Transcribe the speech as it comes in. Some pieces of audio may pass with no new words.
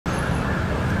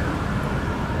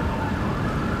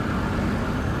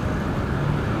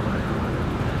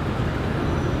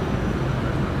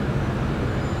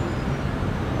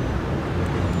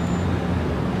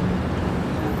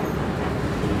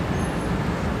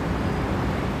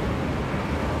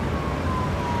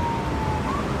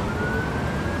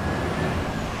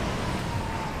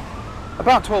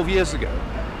About 12 years ago,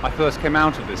 I first came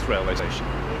out of this railway station.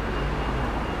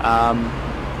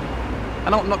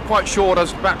 And I'm not quite sure what I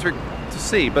was about to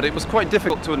see, but it was quite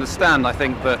difficult to understand, I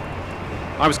think, that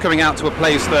I was coming out to a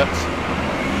place that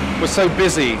was so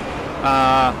busy,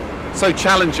 so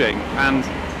challenging, and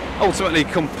ultimately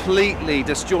completely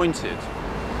disjointed.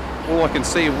 All I can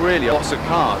see really are lots of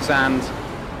cars and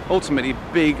ultimately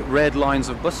big red lines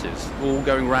of buses, all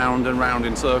going round and round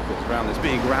in circles around this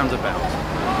big roundabout.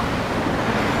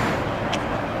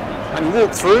 And you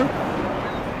walk through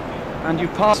and you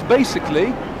pass basically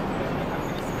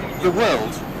the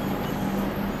world.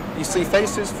 You see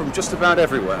faces from just about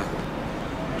everywhere.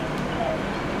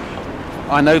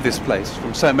 I know this place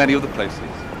from so many other places.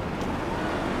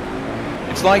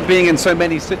 It's like being in so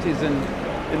many cities in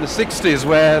the 60s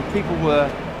where people were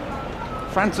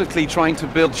frantically trying to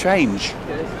build change.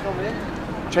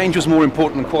 Change was more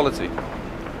important than quality.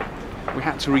 We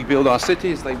had to rebuild our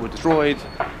cities, they were destroyed.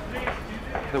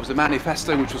 There was a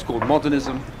manifesto which was called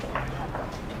modernism.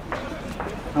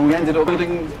 And we ended up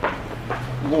building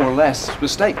more or less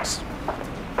mistakes.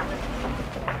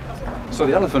 So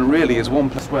the elephant really is one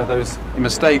place where those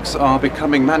mistakes are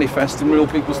becoming manifest in real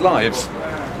people's lives.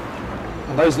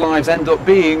 And those lives end up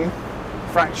being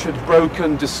fractured,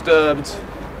 broken, disturbed,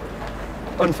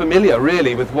 unfamiliar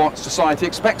really with what society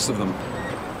expects of them.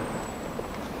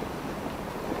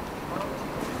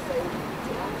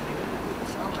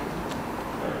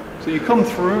 So you come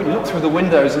through, you look through the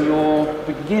windows and you're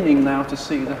beginning now to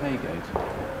see the Heygate.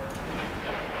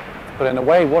 But in a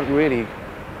way, what really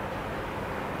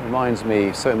reminds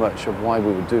me so much of why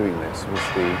we were doing this was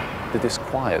the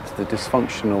disquiet, the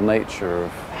dysfunctional nature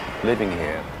of living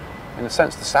here. In a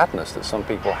sense, the sadness that some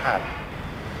people had.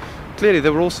 Clearly,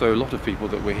 there were also a lot of people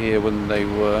that were here when they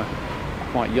were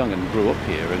quite young and grew up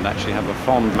here and actually have a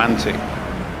fond, romantic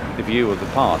view of the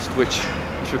past, which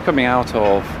if you're coming out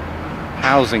of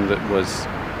housing that was,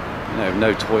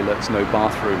 no toilets, no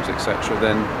bathrooms, etc.,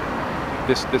 then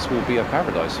this will be a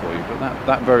paradise for you. But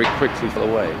that very quickly fell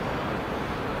away.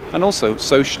 And also,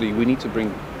 socially, we need to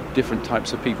bring different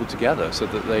types of people together so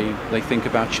that they think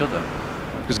about each other.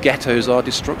 Because ghettos are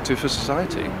destructive for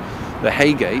society. The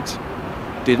Heygate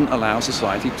didn't allow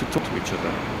society to talk to each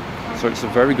other. So it's a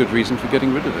very good reason for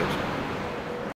getting rid of it.